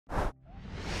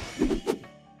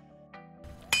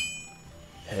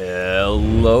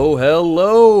Hello,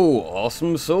 hello!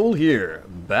 Awesome Soul here,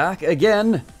 back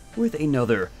again with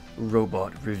another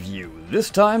robot review. This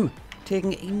time,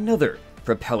 taking another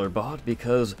propeller bot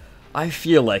because I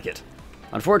feel like it.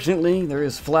 Unfortunately, there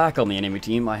is flak on the enemy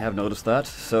team, I have noticed that,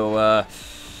 so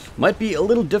might be a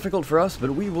little difficult for us,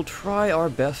 but we will try our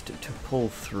best to pull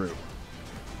through.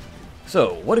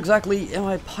 So, what exactly am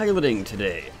I piloting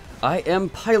today? I am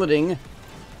piloting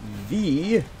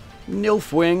the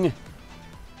Nilfwing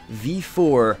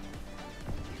V4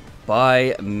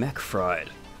 by Mechfried.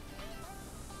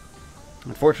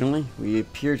 Unfortunately, we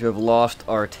appear to have lost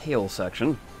our tail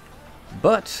section,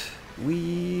 but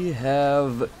we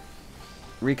have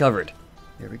recovered.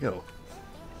 There we go.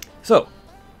 So,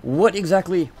 what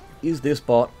exactly is this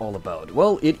bot all about?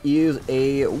 Well, it is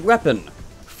a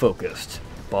weapon-focused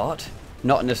bot,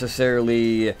 not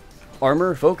necessarily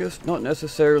armor-focused, not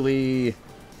necessarily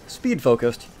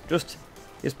speed-focused, just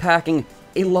is packing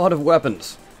a lot of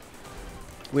weapons,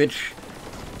 which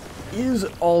is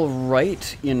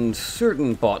alright in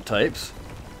certain bot types,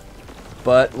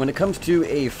 but when it comes to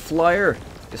a flyer,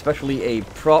 especially a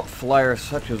prop flyer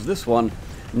such as this one,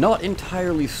 not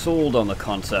entirely sold on the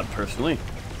concept personally.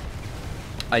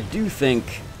 I do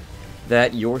think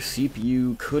that your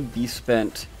CPU could be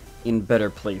spent in better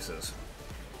places.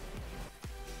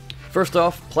 First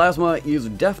off, plasma is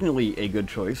definitely a good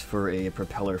choice for a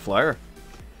propeller flyer.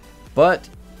 But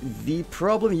the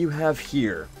problem you have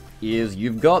here is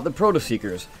you've got the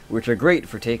proto-seekers, which are great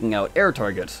for taking out air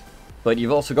targets, but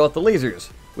you've also got the lasers,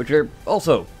 which are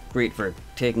also great for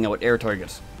taking out air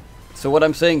targets. So what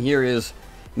I'm saying here is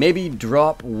maybe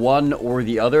drop one or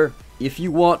the other. If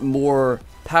you want more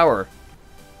power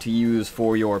to use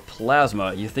for your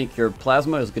plasma, you think your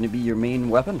plasma is going to be your main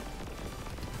weapon,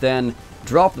 then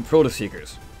drop the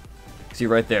proto-seekers. See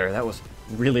right there, that was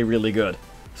really, really good.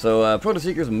 So,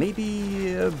 Proto-Seekers may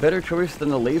be a better choice than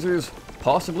the lasers,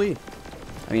 possibly.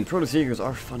 I mean, Proto-Seekers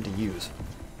are fun to use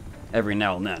every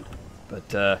now and then.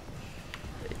 But,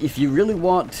 if you really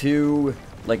want to,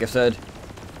 like I said,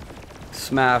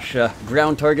 smash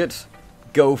ground targets,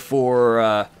 go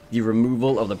for the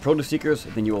removal of the Proto-Seekers,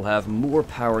 then you will have more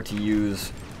power to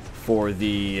use for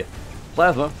the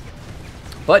plasma.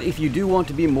 But if you do want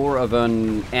to be more of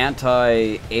an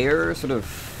anti-air sort of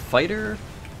fighter,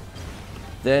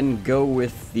 then go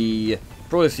with the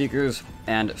Proto-Seekers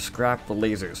and scrap the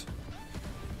lasers.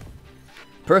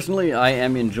 Personally, I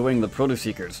am enjoying the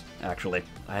Proto-Seekers, actually.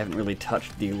 I haven't really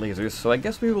touched the lasers, so I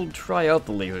guess we will try out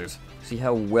the lasers, see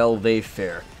how well they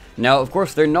fare. Now, of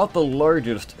course, they're not the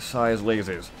largest size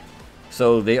lasers,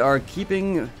 so they are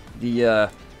keeping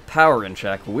the power in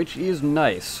check, which is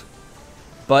nice.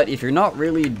 But if you're not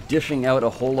really dishing out a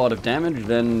whole lot of damage,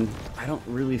 then I don't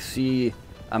really see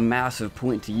a massive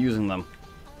point to using them.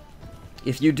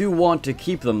 If you do want to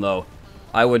keep them, though,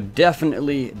 I would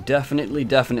definitely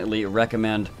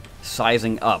recommend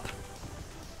sizing up,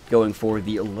 going for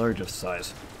the largest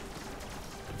size.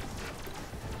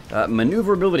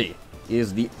 Maneuverability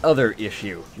is the other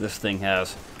issue this thing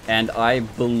has, and I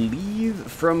believe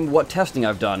from what testing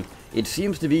I've done, it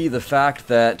seems to be the fact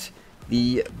that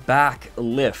the back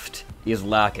lift is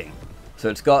lacking. So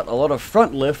it's got a lot of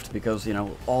front lift because, you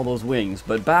know, all those wings,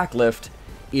 but back lift,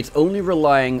 it's only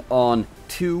relying on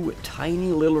two tiny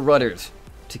little rudders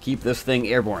to keep this thing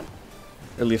airborne.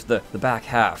 Or at least the back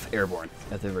half airborne,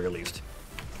 at the very least.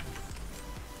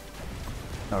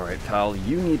 Alright, pal,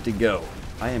 you need to go.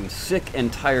 I am sick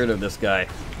and tired of this guy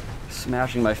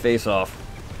smashing my face off.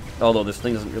 Although this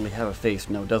thing doesn't really have a face,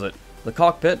 no, does it? The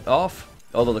cockpit off,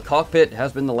 although the cockpit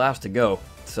has been the last to go.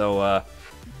 So,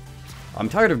 I'm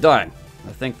tired of dying.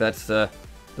 I think that's the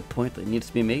point that needs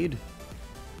to be made.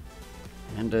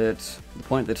 And it's the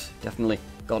point that's definitely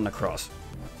gotten across.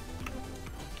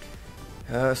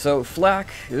 So, flak,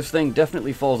 this thing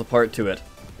definitely falls apart to it.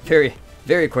 Very,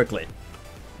 very quickly.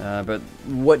 But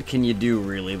what can you do,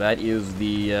 really? That is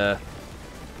the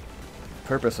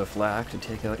purpose of flak, to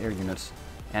take out air units.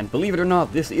 And believe it or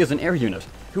not, this is an air unit.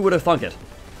 Who would have thunk it?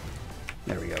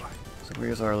 There we go. So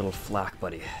where's our little flak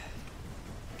buddy?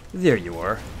 There you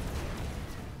are.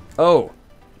 Oh!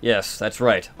 Yes, that's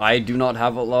right. I do not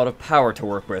have a lot of power to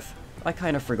work with. I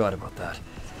kind of forgot about that.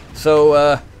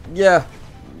 So, yeah,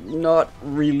 not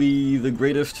really the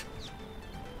greatest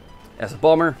as a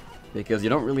bomber, because you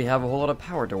don't really have a whole lot of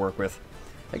power to work with.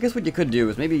 I guess what you could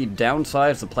do is maybe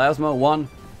downsize the plasma one,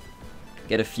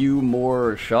 get a few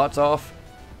more shots off.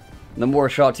 The more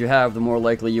shots you have, the more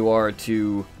likely you are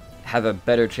to have a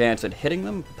better chance at hitting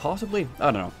them, possibly? I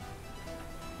don't know.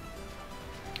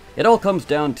 It all comes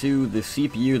down to the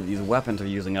CPU that these weapons are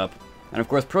using up. And of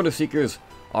course, Proto-Seekers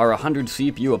are 100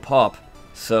 CPU a pop,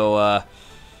 so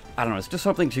I don't know, it's just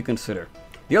something to consider.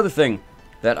 The other thing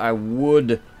that I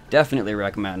would definitely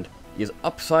recommend is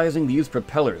upsizing these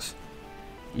propellers.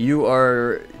 You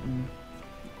are...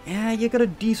 yeah, you got a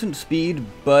decent speed,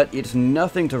 but it's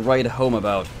nothing to write home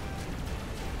about.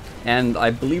 And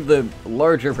I believe the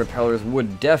larger propellers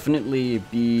would definitely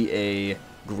be a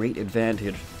great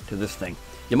advantage to this thing.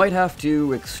 You might have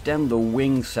to extend the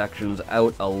wing sections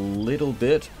out a little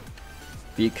bit,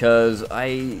 because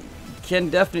I can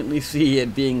definitely see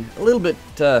it being a little bit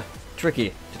tricky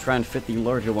to try and fit the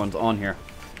larger ones on here.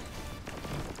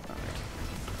 Alright.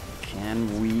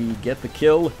 Can we get the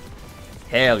kill?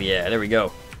 Hell yeah, there we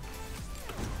go.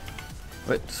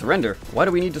 But surrender? Why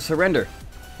do we need to surrender?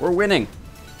 We're winning!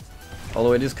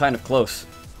 Although it is kind of close.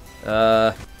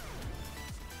 Alright,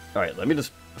 let me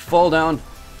just fall down,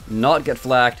 not get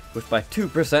flaked with my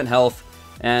 2% health,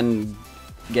 and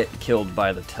get killed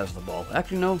by the Tesla ball.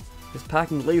 Actually, no. It's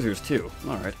packing lasers, too.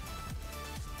 Alright.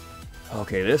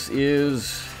 Okay, this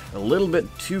is a little bit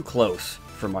too close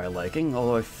for my liking,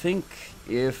 although I think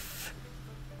if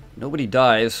nobody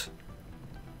dies...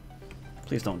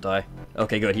 Please don't die.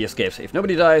 Okay, good, he escapes. If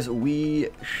nobody dies, we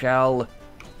shall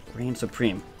reign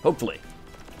supreme. Hopefully.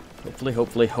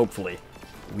 Hopefully.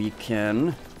 We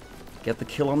can get the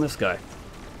kill on this guy.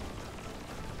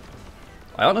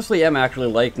 I honestly am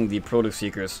actually liking the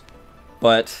Proto-Seekers,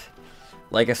 but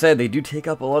like I said, they do take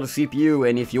up a lot of CPU,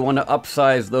 and if you want to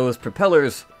upsize those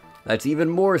propellers, that's even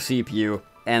more CPU,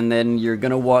 and then you're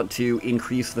going to want to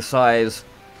increase the size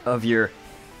of your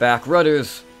back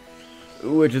rudders,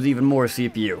 which is even more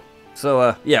CPU.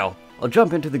 So, yeah, I'll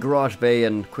jump into the garage bay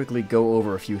and quickly go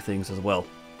over a few things as well.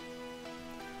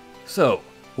 So,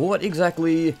 what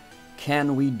exactly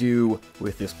can we do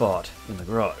with this bot in the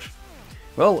garage?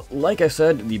 Well, like I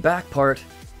said, the back part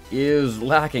is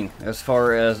lacking as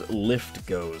far as lift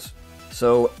goes.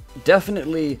 So,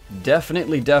 definitely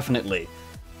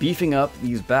beefing up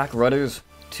these back rudders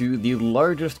to the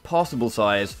largest possible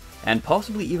size, and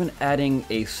possibly even adding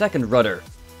a second rudder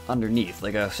underneath,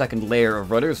 like a second layer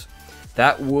of rudders.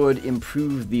 That would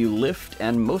improve the lift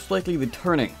and most likely the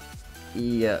turning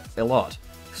a lot.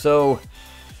 So,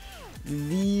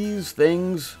 these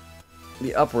things,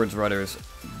 the upwards rudders,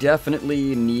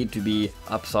 definitely need to be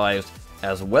upsized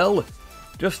as well,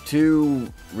 just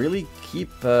to really keep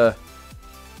them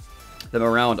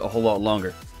around a whole lot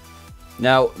longer.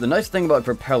 Now, the nice thing about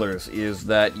propellers is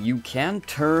that you can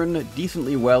turn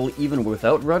decently well even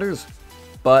without rudders,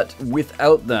 but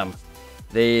without them,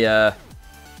 they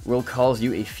will cause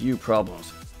you a few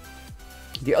problems.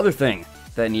 The other thing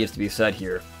that needs to be said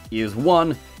here is,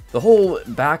 one, the whole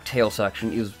back tail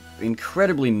section is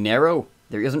incredibly narrow.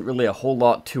 There isn't really a whole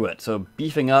lot to it, so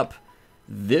beefing up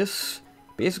this,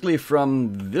 basically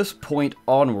from this point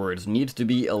onwards, needs to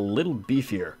be a little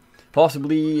beefier.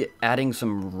 Possibly adding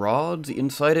some rods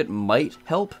inside it might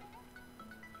help.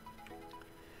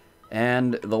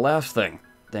 And the last thing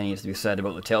that needs to be said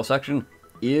about the tail section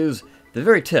is the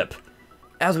very tip.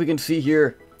 As we can see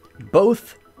here,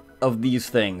 both of these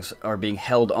things are being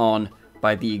held on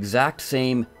by the exact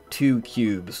same 2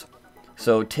 cubes.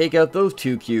 So take out those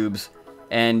 2 cubes,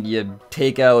 and you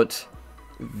take out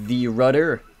the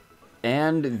rudder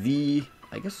and the,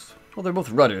 I guess, well, they're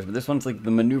both rudders, but this one's like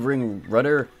the maneuvering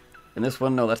rudder, and this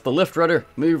one, no, that's the lift rudder,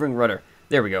 maneuvering rudder.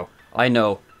 There we go. I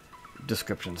know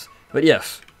descriptions. But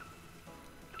yes,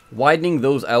 widening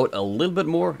those out a little bit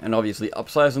more, and obviously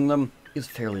upsizing them, is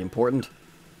fairly important.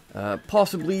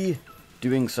 Possibly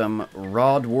doing some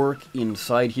rod work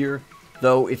inside here,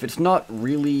 though if it's not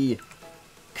really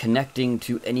connecting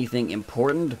to anything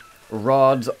important,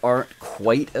 rods aren't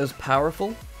quite as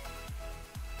powerful.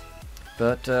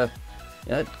 But yeah,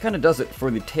 it kind of does it for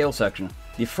the tail section.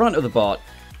 The front of the bot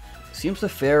seems to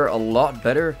fare a lot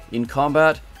better in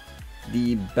combat.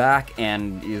 The back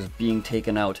end is being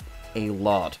taken out a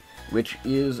lot, which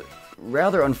is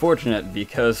rather unfortunate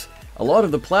because a lot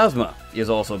of the plasma is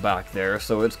also back there,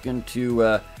 so it's going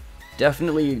to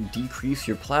definitely decrease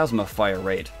your plasma fire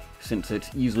rate since it's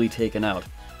easily taken out.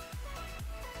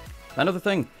 Another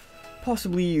thing,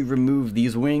 possibly remove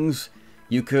these wings.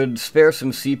 You could spare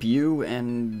some CPU,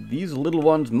 and these little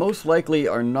ones most likely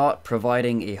are not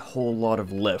providing a whole lot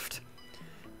of lift.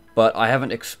 But I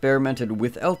haven't experimented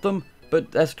without them,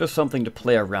 but that's just something to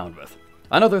play around with.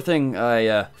 Another thing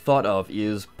I thought of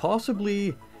is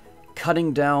possibly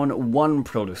cutting down 1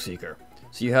 Proto-Seeker.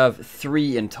 So you have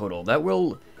 3 in total. That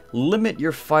will limit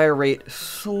your fire rate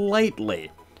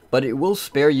slightly, but it will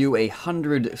spare you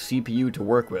 100 CPU to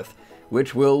work with,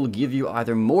 which will give you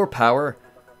either more power,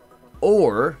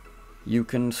 or you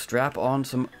can strap on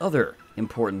some other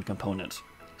important components,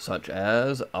 such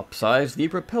as upsize the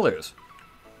propellers.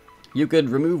 You could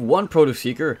remove one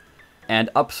Proto-Seeker and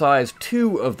upsize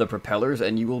 2 of the propellers,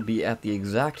 and you will be at the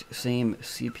exact same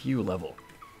CPU level.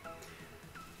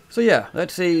 So yeah,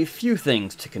 that's a few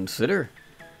things to consider.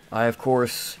 I, of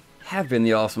course, have been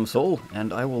the Awesome Soul,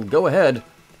 and I will go ahead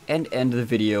and end the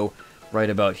video right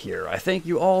about here. I thank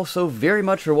you all so very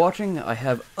much for watching. I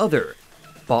have other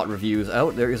bot reviews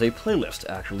out. There is a playlist,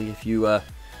 actually, if you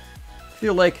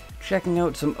feel like checking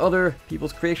out some other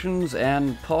people's creations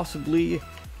and possibly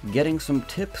getting some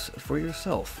tips for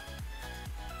yourself.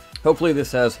 Hopefully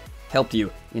this has helped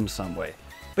you in some way.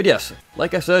 But yes,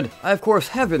 like I said, I of course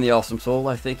have been the Awesome Soul.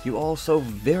 I thank you all so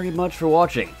very much for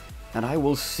watching, and I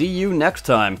will see you next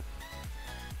time.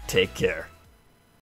 Take care.